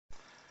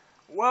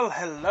Well,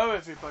 hello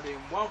everybody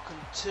and welcome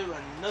to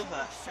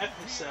another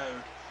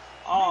episode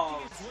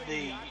of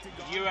the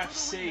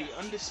UFC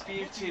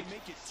Undisputed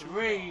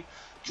 3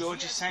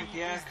 Georgia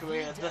St-Pierre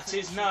career that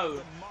is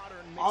known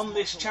on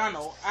this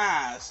channel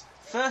as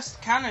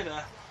First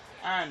Canada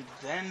and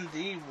then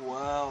the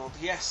World.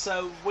 Yes,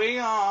 so we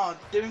are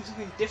doing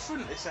something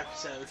different this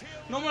episode.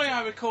 Normally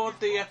I record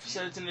the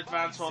episodes in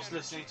advance whilst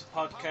listening to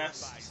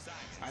podcasts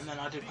and then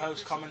I do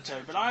post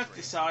commentary, but I've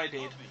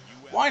decided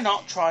why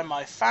not try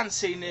my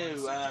fancy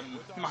new,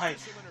 my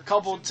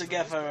cobbled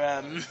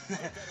together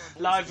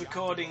live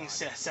recording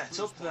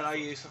setup that I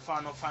use for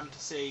Final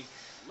Fantasy.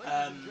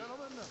 I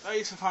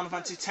use for Final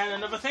Fantasy X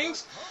and other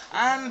things.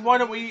 And why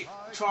don't we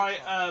try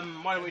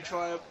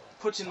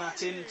putting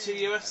that into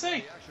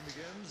UFC?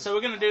 So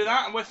we're going to do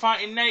that, and we're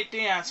fighting Nate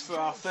Diaz for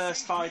our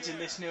first fight in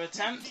this new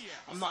attempt.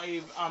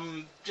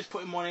 I'm just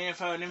putting one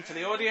earphone in for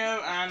the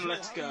audio, and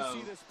let's go.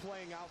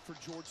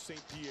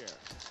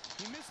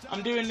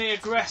 I'm doing the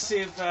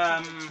aggressive.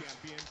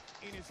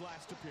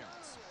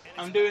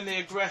 I'm doing the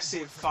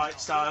aggressive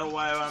fight style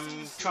where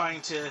I'm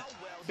trying to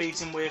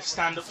beat him with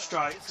stand-up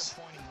strikes.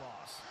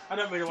 I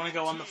don't really want to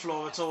go on the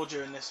floor at all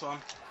during this one,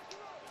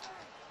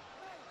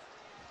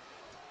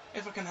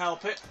 if I can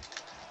help it.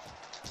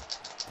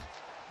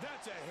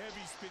 That's a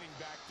heavy spinning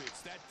back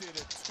fist. That did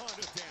a ton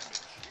of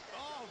damage.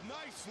 Oh,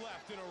 nice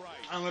left and a right.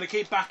 I'm going to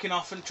keep backing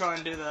off and try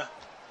and do the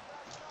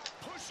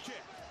push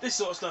kick. This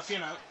sort of stuff, you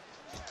know.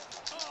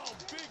 Oh,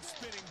 big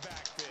spinning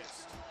back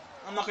fist.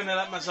 I'm not going to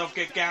let myself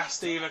get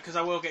gassed either, because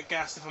I will get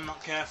gassed if I'm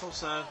not careful,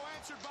 so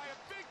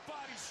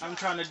I'm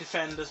trying to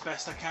defend as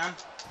best I can.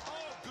 Oh,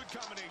 good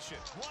combination.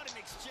 What an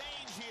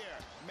exchange here.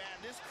 Man,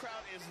 this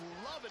crowd is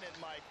loving it,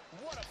 Mike.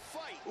 What a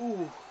fight.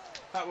 Ooh,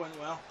 that went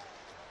well.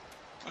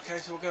 Okay,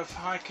 so we'll go for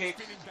high kick.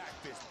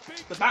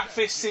 The back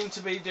fist seemed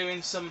to be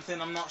doing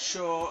something, I'm not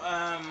sure.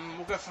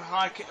 We'll go for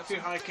high kick, a few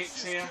high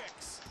kicks here.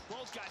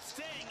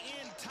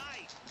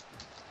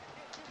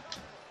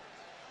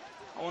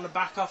 I want to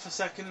back off a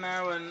second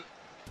now, and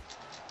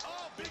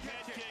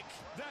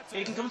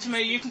he can come to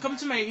me, you can come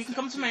to me, he can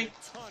come to me.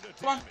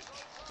 Come on.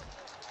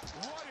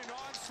 What an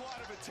onslaught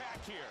of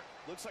attack here.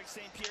 Looks like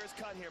St-Pierre's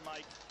cut here,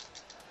 Mike.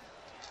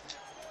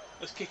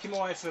 Let's kick him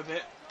away for a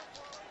bit.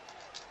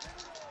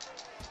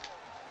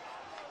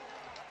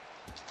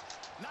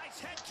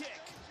 Nice head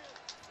kick.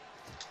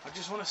 I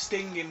just want to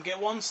sting him, get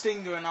one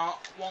stinger, and I'll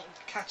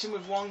catch him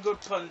with one good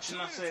punch, and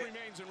that's it.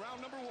 Remains in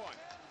round number 1.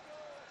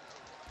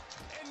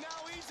 And now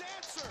he's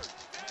answered.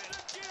 And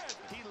again.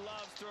 He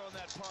loves throwing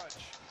that punch.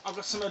 I've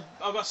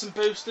got some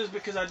boosters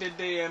because I did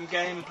the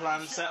game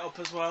plan setup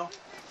as well.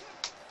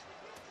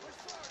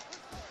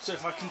 So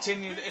if I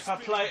continue, if I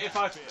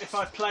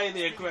play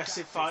the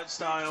aggressive fight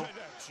style,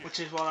 which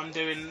is what I'm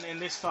doing in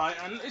this fight,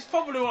 and it's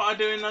probably what I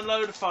do in a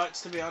load of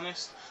fights, to be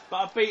honest. But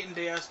I've beaten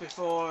Diaz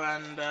before,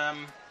 and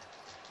I'm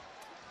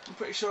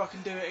pretty sure I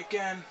can do it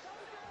again.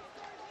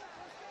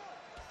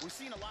 We're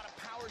seeing a lot of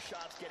power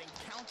shots getting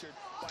countered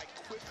by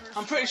quicker.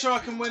 I'm pretty sure I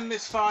can win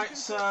this fight,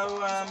 so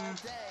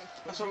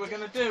that's what we're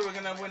gonna do. We're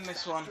gonna win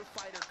this one.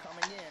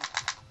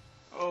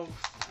 Oh,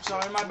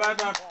 sorry, my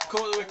bad. I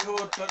caught the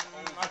record button.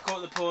 I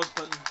caught the pause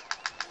button.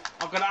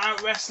 I'm gonna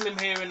out wrestle him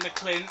here in the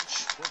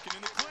clinch. Working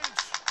in the clinch,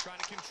 trying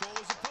to control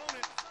his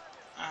opponent.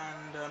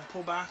 And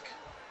pull back.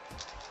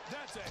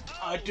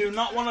 I do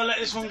not want to let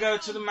this one go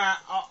to the mat.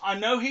 I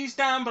know he's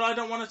down, but I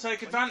don't want to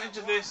take advantage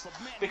of this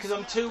because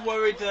I'm too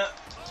worried that.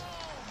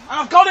 And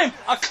I've got him!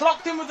 I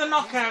clocked him with a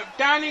knockout.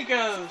 Down he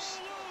goes.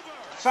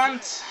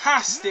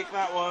 Fantastic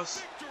that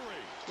was.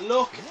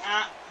 Look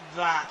at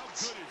that.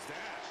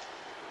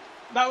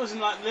 That was in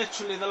like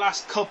literally the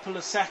last couple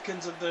of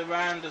seconds of the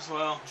round as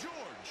well.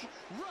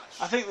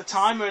 I think the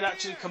timer had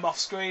actually come off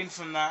screen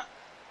from that.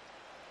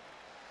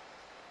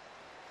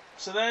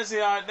 So there's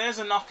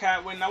a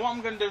knockout win. Now what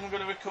I'm going to do is I'm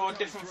going to record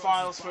different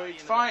files for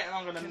each fight, and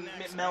I'm going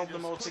to meld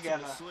them all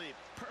together.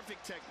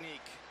 Perfect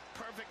technique,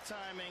 perfect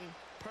timing,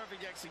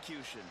 perfect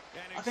execution.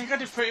 I think I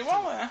did pretty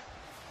well there.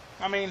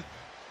 I mean,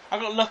 I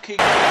got lucky.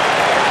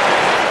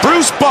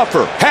 Bruce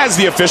Buffer has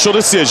the official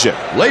decision.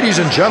 Ladies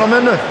and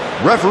gentlemen,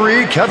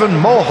 referee Kevin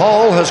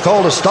Mohall has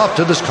called a stop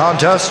to this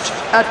contest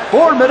at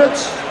 4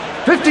 minutes,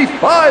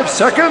 55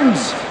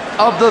 seconds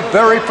of the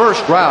very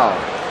first round,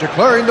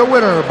 declaring the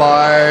winner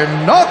by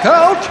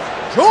knockout,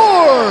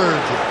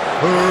 George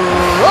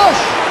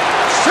Rush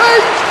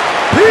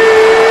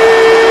St-Pierre!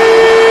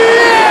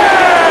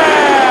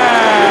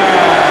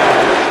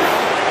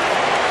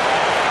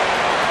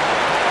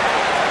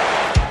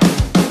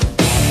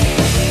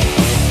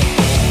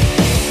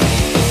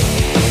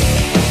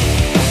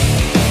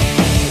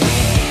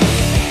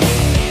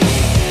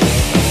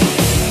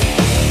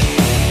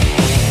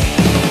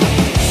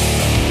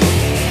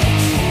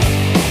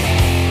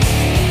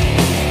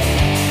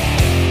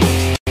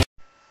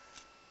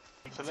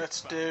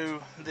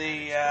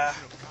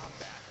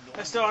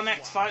 Let's do our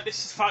next fight.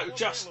 This is a fight with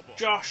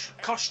Josh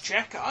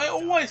Koscheck. I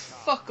always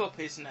fuck up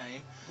his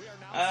name.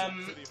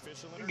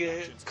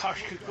 Yeah,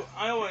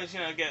 I always,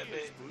 get a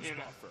bit,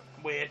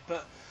 weird,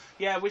 but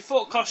yeah, we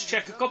fought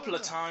Koscheck a couple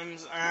of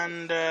times,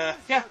 and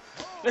yeah,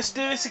 let's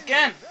do this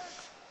again.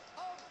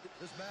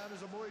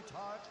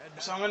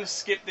 So I'm going to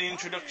skip the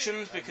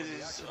introductions because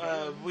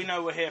we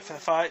know we're here for the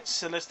fights,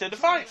 so let's do the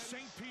fight.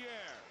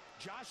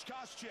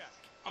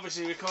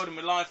 Obviously recording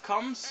with live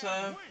comms,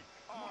 so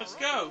let's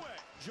go.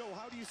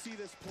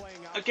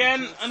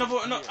 Again,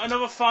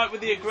 another fight with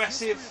the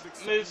aggressive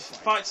move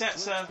fight set,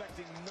 so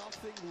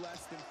nothing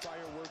less than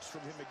fireworks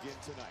from him again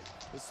tonight,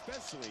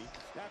 especially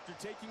after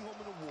taking home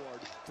an award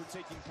for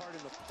taking part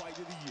in the fight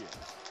of the year.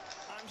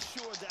 I'm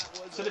sure that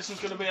was this one's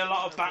going to be a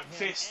lot of back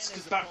fists,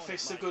 because back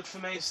fists are good for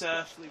me, so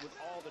especially with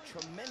all the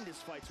tremendous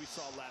fights we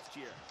saw last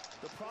year.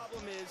 The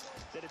problem is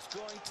that it's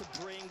going to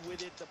bring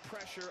with it the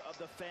pressure of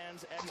the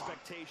fans'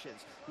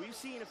 expectations. We've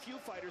seen a few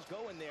fighters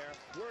go in there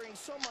worrying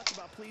so much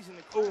about pleasing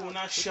the crowd. Oh,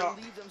 nice shot.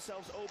 Leave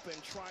themselves open,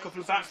 trying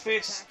couple of to back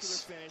spectacular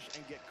fists. finish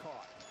and get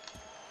caught.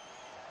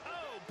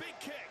 Oh, big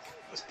kick.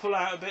 Let's pull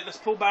out a bit, let's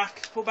pull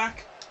back,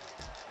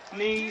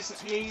 Knees,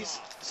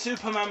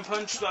 Superman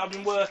punch that I've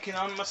been working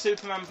on, my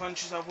Superman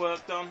punches I've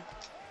worked on.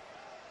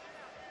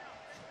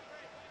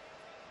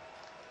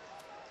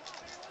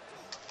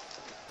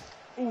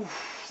 Ooh,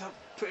 that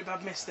pretty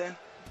bad miss then.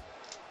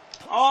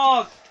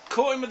 Oh,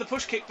 caught him with the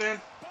push kick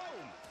then.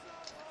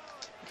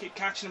 I keep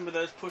catching him with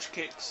those push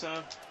kicks,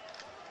 so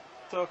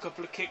throw a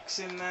couple of kicks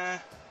in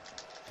there.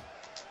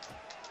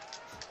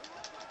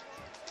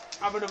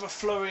 Have another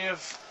flurry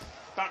of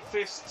back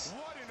fists.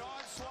 What an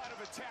onslaught of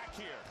attack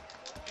here.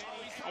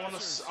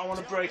 I want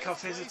to break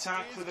off his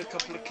attack with a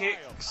couple of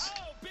kicks.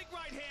 Oh, big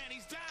right hand,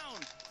 he's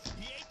down.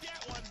 He ate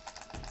that one.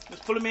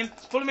 Let's pull him in,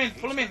 pull him in.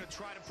 He's gonna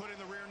try to put in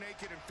the rear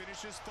naked and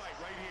finish his fight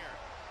right here.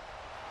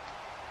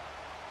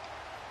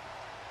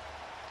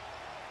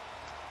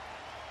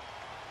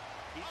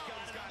 He's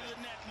got it under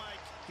the net,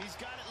 Mike. He's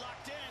got it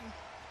locked in.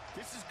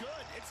 This is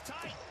good. It's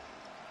tight.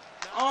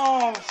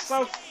 Oh,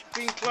 so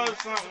being close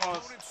that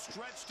was.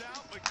 Stretched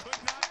out but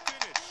could not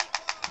finish.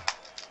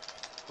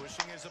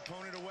 Pushing his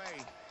opponent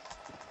away.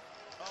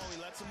 Oh,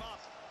 he lets him up.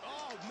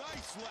 Oh,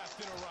 nice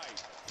left and a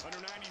right. Under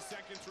 90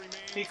 seconds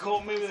remaining. He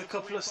caught me with a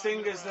couple of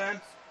stingers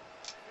then.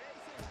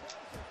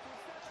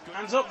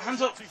 Hands up,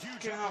 hands up.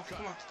 Get out,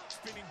 come on.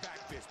 Spinning back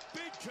fist.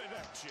 Big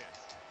connection.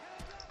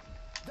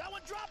 That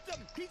one dropped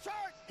him. He's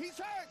hurt. He's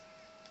hurt.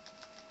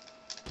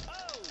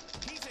 Oh,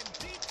 he's in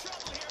deep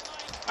trouble here,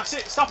 Mike. That's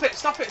it, stop it,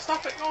 stop it,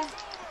 stop it, go on.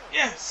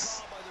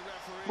 Yes.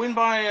 Win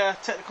by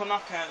technical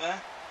knockout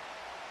there.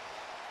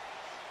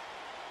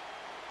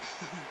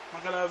 I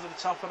got over the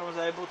top and I was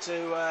able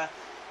to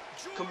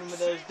come in with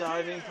those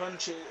diving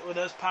punches, with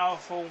those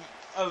powerful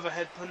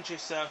overhead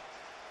punches, so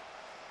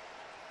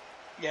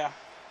yeah.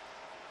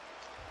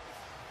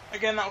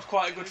 Again, that was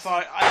quite a good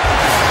fight.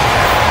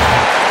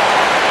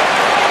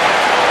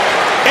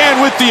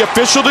 And with the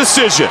official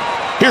decision,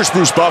 here's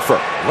Bruce Buffer.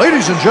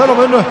 Ladies and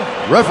gentlemen,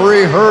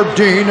 referee Herb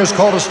Dean has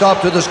called a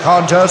stop to this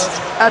contest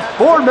at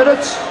 4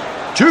 minutes,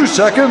 2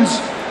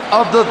 seconds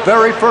of the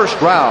very first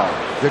round,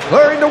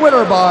 declaring the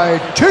winner by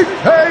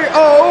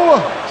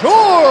TKO,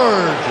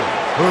 George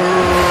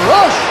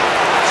Rush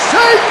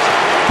St-Pierre!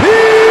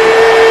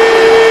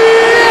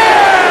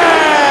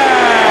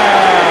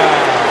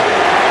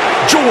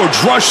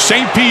 George Rush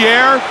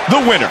St-Pierre, the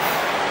winner.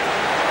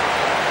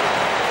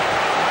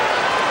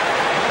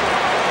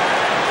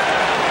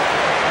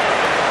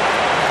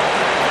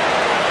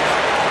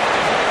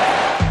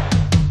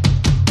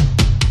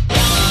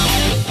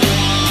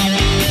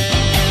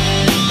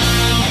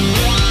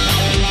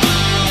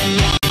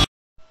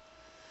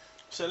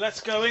 So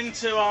let's go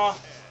into our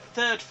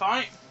third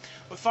fight.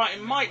 We're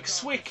fighting Mike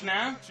Swick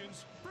now.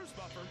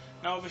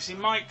 Now obviously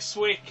Mike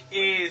Swick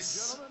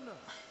is...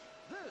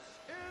 This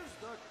is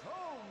the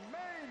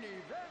co-main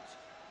event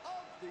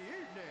of the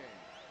evening.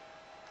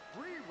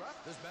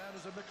 This man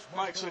is a mixed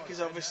Mike Swick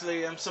is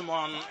obviously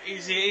someone...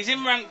 He's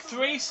in rank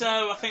 3,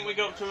 so I think we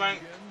go up to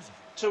rank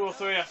 2 or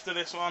 3 after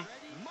this one.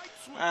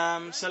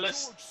 So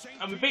let's...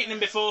 And we've beaten him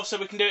before, so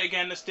we can do it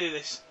again. Let's do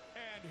this.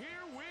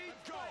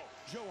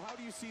 Joe, how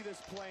do you see this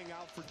playing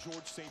out for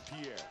George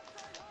St-Pierre?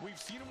 We've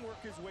seen him work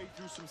his way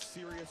through some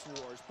serious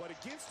wars, but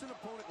against an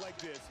opponent like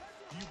this,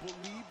 do you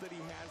believe that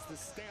he has the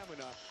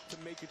stamina to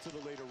make it to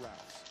the later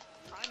rounds?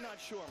 I'm not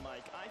sure,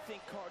 Mike. I think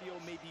cardio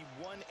may be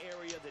one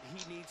area that he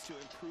needs to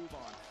improve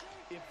on.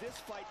 If this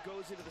fight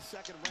goes into the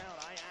second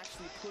round, I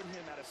actually put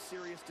him at a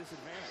serious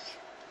disadvantage.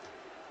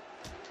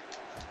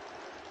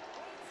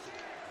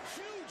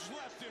 Huge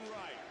left and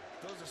right.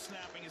 Those are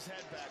snapping his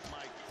head back,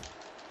 Mike.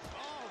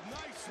 Oh,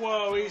 nice.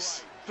 Whoa,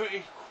 he's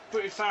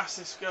pretty fast,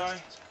 this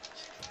guy.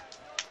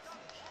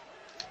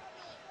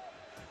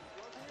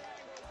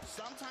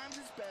 Sometimes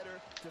it's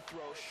better to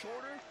throw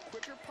shorter,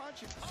 quicker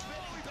punches.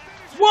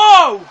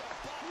 Whoa!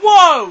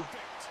 Whoa!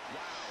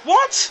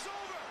 What?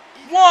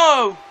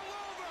 Whoa!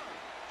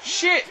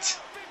 Shit!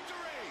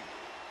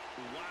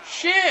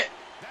 Shit!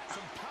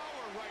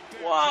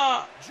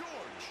 What?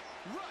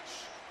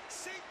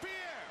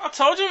 I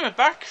told you my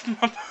back.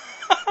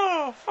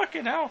 Oh,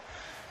 fucking hell.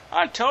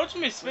 I told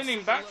you my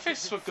spinning back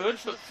fists were good,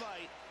 but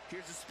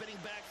Here's a spinning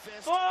back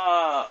fist.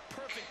 Fuck!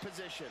 Perfect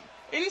position.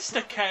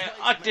 Insta KO.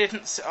 I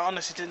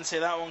honestly didn't see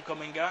that one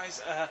coming, guys.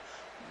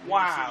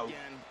 Wow.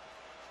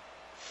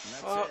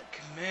 Fuck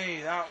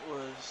me, that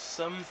was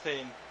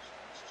something.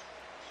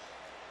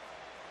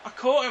 I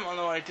caught him on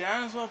the way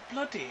down as well.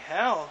 Bloody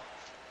hell.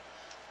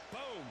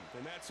 Boom.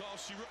 And that's all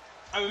she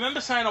I remember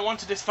saying I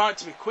wanted this fight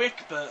to be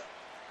quick, but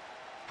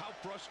how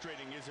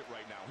frustrating is it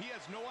right now? He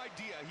has no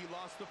idea he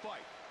lost the fight.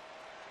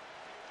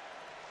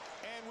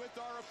 And with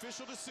our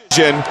official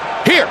decision,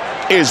 Here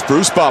is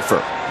Bruce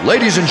Buffer.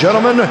 Ladies and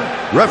gentlemen,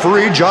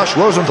 referee Josh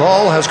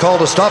Rosenthal has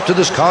called a stop to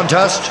this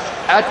contest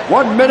at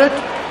 1 minute,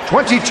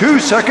 22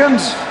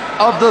 seconds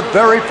of the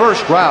very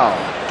first round,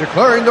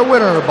 declaring the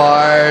winner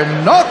by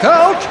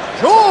knockout,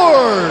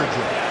 George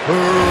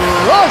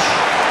Rush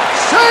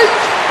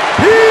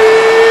St-Pierre!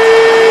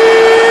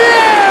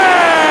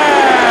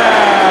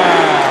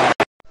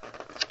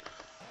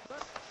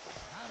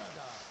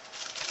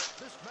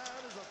 This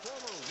man is a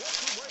former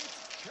welterweight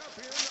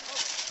champion of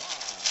 5.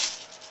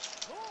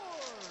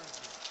 George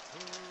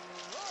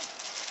Rush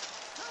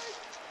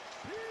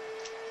St-Pierre!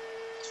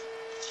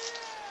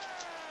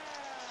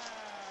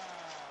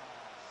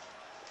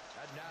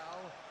 And now,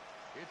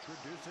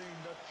 introducing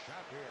the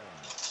champion,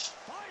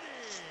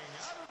 fighting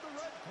out of the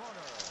red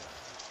corner.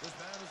 This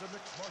man is a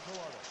mixed martial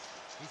artist.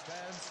 He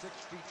stands 6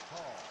 feet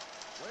tall,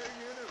 weighing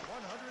in at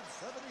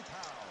 170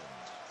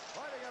 pounds,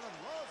 fighting out of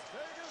Las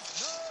Vegas,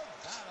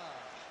 Nevada.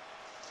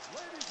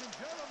 Ladies and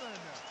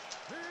gentlemen,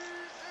 he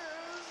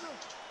is the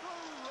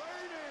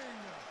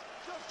reigning,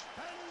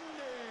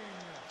 defending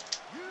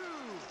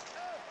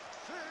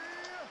UFC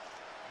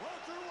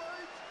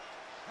welterweight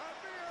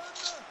champion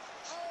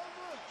of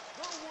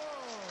the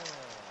world,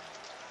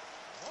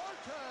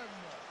 Martin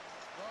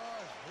the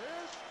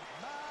Hitman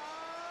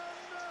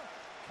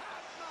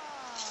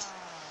Catman.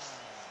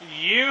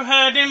 you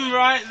heard him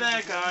right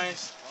there,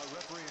 guys.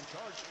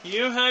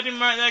 You heard him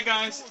right there,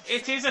 guys.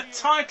 It is a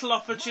title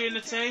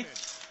opportunity.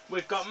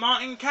 We've got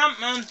Martin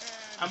Campman,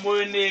 and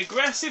we're in the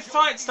aggressive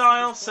fight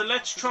style, so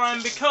let's try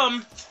and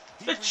become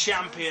the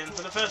champion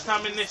for the first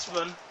time in this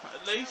run,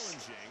 at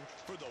least.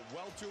 For the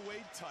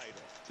welterweight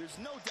title. There's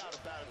no doubt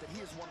about it that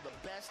he is one of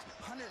the best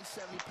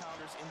 170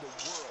 pounders in the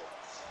world.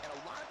 And a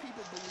lot of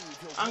people believe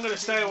he'll I'm going to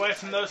stay away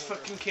from those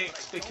fucking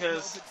kicks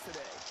because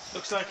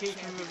looks like he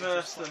can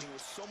reverse them.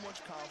 With so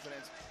much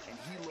confidence, and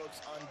he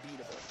looks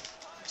unbeatable.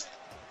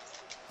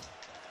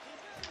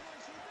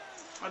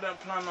 I don't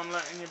plan on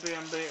letting you be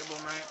unbeatable,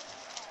 mate.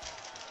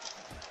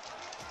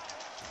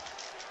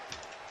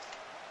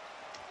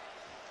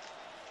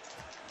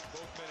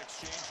 Both men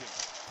exchanging.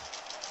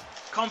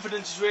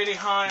 Confidence is really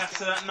high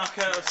after that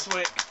knockout of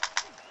Swick.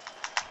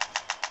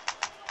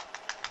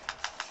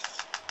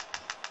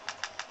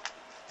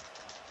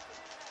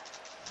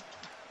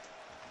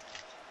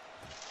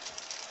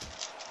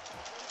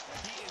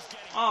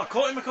 Oh,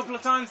 caught him a couple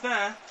of times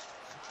there.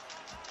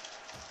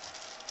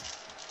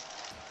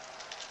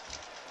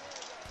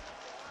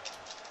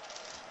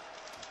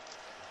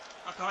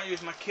 I can't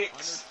use my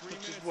kicks,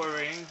 which is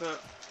worrying, but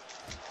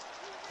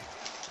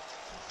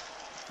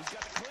He's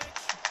got the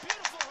clinch.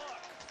 Beautiful hook.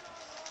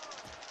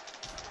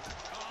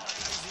 Oh,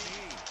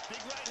 easy.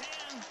 Big right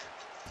hand.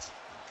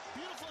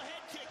 Beautiful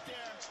head kick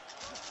there.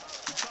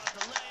 He caught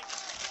the leg.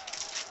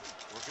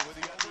 Working with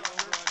the under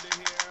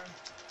here.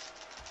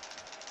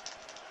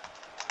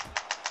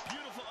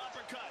 Beautiful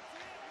uppercut.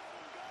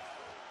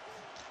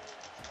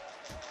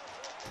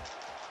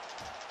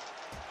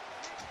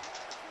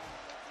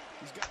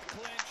 He's got the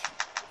clinch.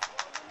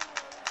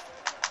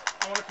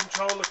 I want to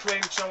control the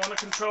clinch. I want to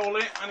control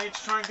it. I need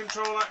to try and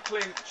control that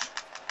clinch.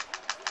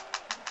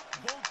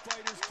 Both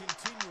fighters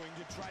continuing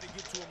to try to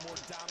get to a more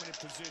dominant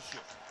position.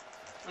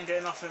 I'm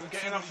getting off him.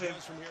 Getting off him.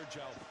 From here,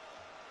 Joe.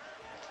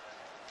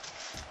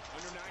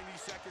 Under 90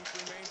 seconds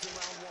remains in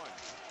round 1.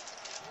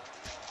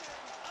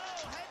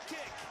 Oh, head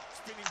kick.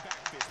 Spinning back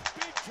fist.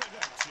 Big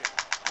connection.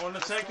 I want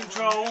to take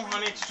control. I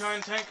need to try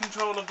and take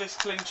control of this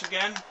clinch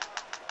again.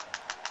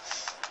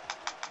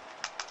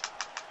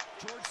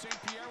 George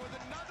St-Pierre with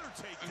another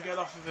takedown. And get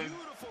off of him.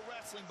 Beautiful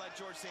wrestling by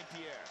George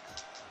St-Pierre.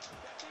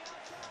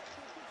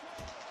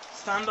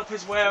 Stand up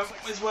is where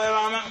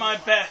I'm at my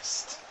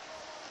best.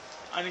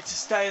 I need to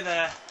stay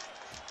there.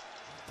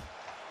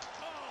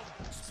 Oh,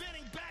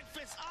 spinning back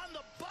fist on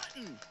the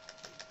button.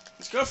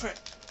 Let's go for it.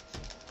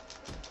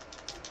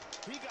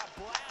 He got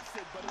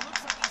blasted, but it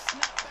looks like he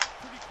snapped back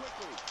pretty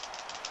quickly.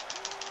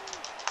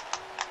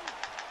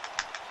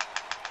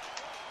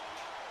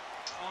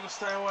 I want to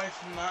stay away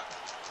from that.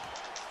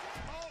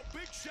 Oh,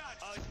 big shot.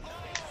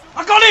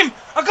 I got him!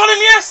 I got him,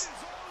 yes!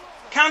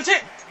 Count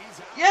it!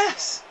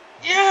 Yes!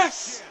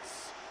 Yes!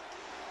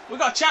 We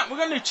got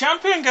a new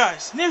champion,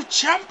 guys! New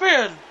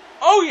champion!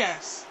 Oh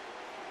yes!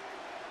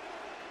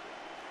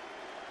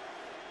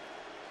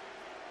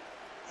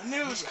 I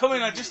knew it was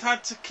coming, I just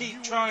had to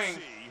keep trying.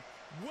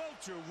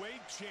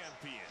 Welterweight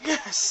champion.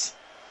 Yes!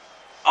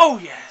 Oh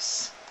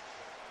yes!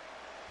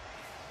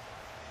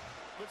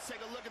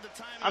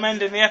 I'm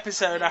ending the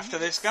episode after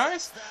this,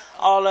 guys.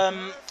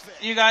 The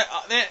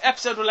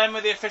episode will end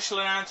with the official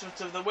announcement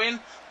of the win.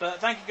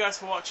 But thank you guys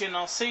for watching.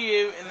 I'll see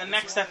you in the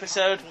next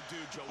episode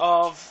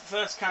of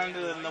First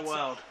Candidate in the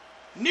World.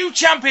 New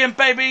champion,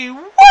 baby!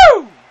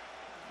 Woo!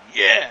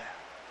 Yeah!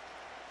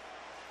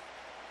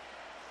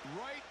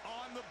 Right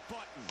on the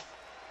button.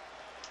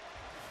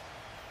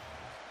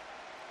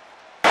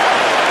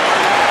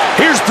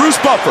 Here's Bruce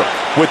Buffer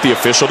with the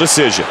official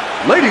decision.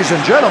 Ladies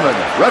and gentlemen,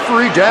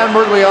 referee Dan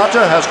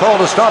Murgliata has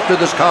called a stop to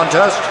this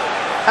contest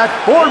at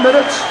 4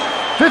 minutes,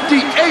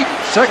 58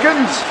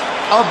 seconds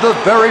of the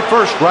very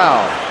first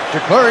round,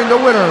 declaring the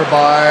winner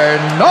by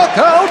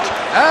knockout,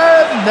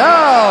 and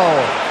now,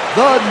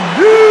 the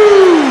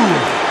new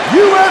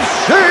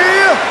UFC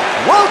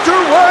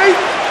welterweight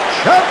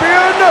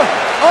champion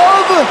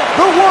of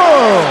the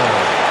world,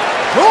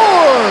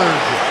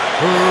 George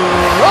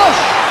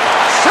Rush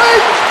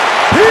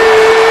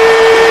St-Pierre!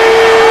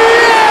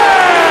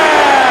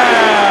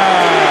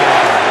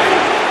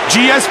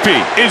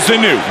 GSP is the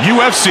new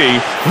UFC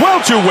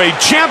welterweight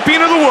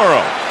champion of the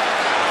world.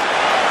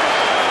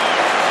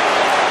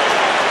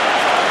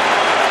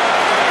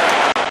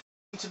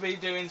 To be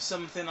doing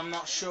something, I'm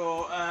not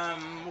sure.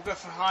 We'll go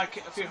for a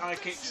few high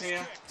kicks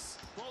here.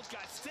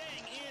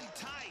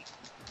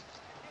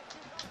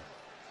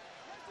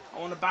 I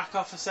want to back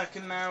off a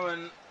second now,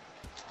 and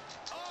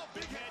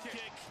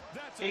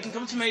you can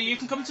come to me. You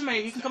can come to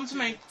me. You can come to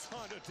me.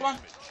 Come on.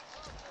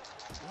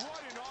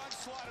 What an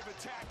onslaught of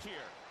attack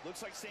here.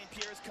 Looks like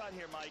St-Pierre's cut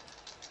here, Mike.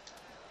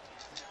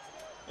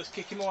 Let's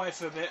kick him away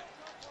for a bit.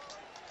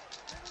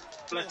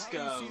 Let's go.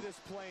 How do you see this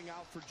playing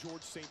out for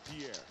George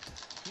St-Pierre?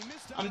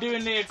 I'm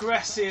doing the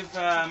aggressive.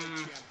 I'm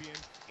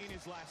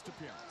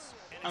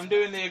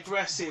doing the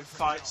aggressive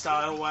fight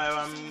style where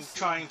I'm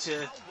trying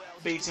to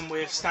beat him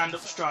with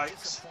stand-up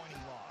strikes.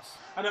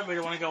 I don't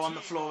really want to go on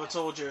the floor at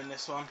all during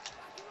this one,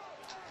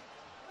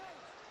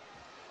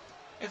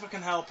 if I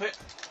can help it.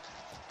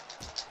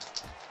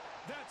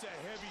 That's a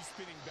heavy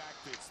spinning back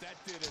fist. That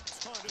did a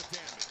ton of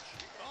damage.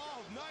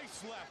 Oh,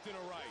 nice left and a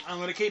right. I'm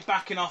going to keep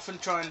backing off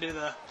and try and do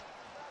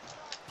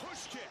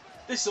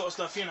this sort of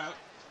stuff, you know.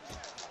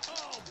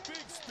 Oh,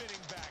 big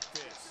spinning back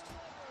fist.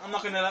 I'm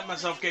not going to let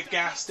myself get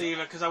gassed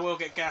either, because I will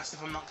get gassed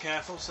if I'm not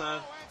careful, so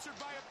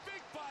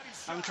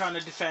I'm trying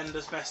to defend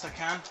as best I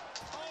can.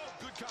 Oh,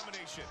 good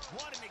combination.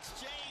 What an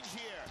exchange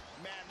here.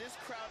 Man, this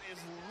crowd is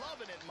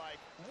loving it, Mike.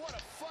 What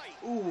a fight.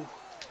 Ooh,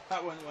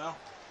 that went well.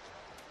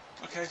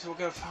 Okay, so we'll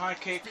go for high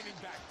kick.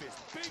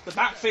 The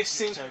back fist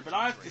seems so, but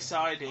I've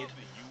decided,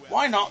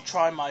 why not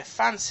try my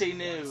fancy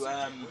new,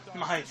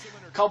 my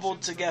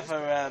cobbled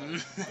together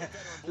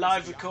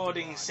live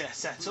recording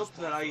setup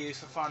that I use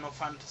for Final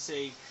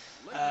Fantasy.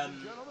 I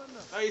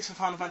use for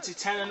Final Fantasy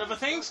X and other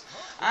things.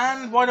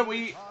 And why don't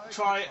we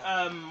try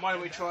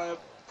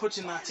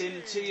putting that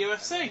into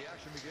UFC?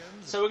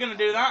 So we're going to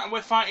do that, and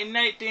we're fighting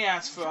Nate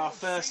Diaz for our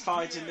first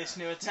fight in this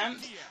new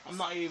attempt.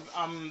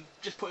 I'm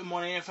just putting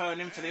one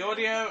earphone in for the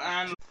audio,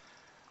 and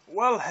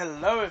well,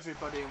 hello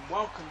everybody, and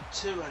welcome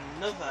to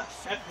another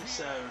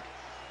episode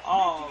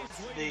of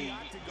the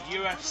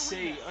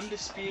UFC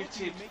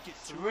Undisputed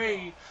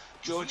 3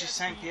 George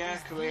St-Pierre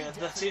career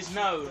that is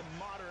known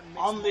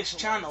on this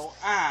channel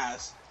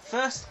as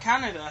First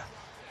Canada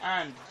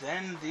and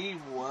then the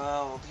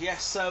world.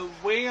 Yes, so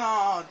we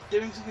are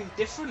doing something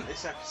different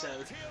this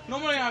episode.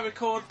 Normally I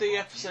record the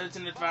episodes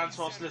in advance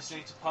whilst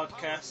listening to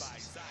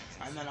podcasts,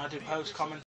 and then I do post-comment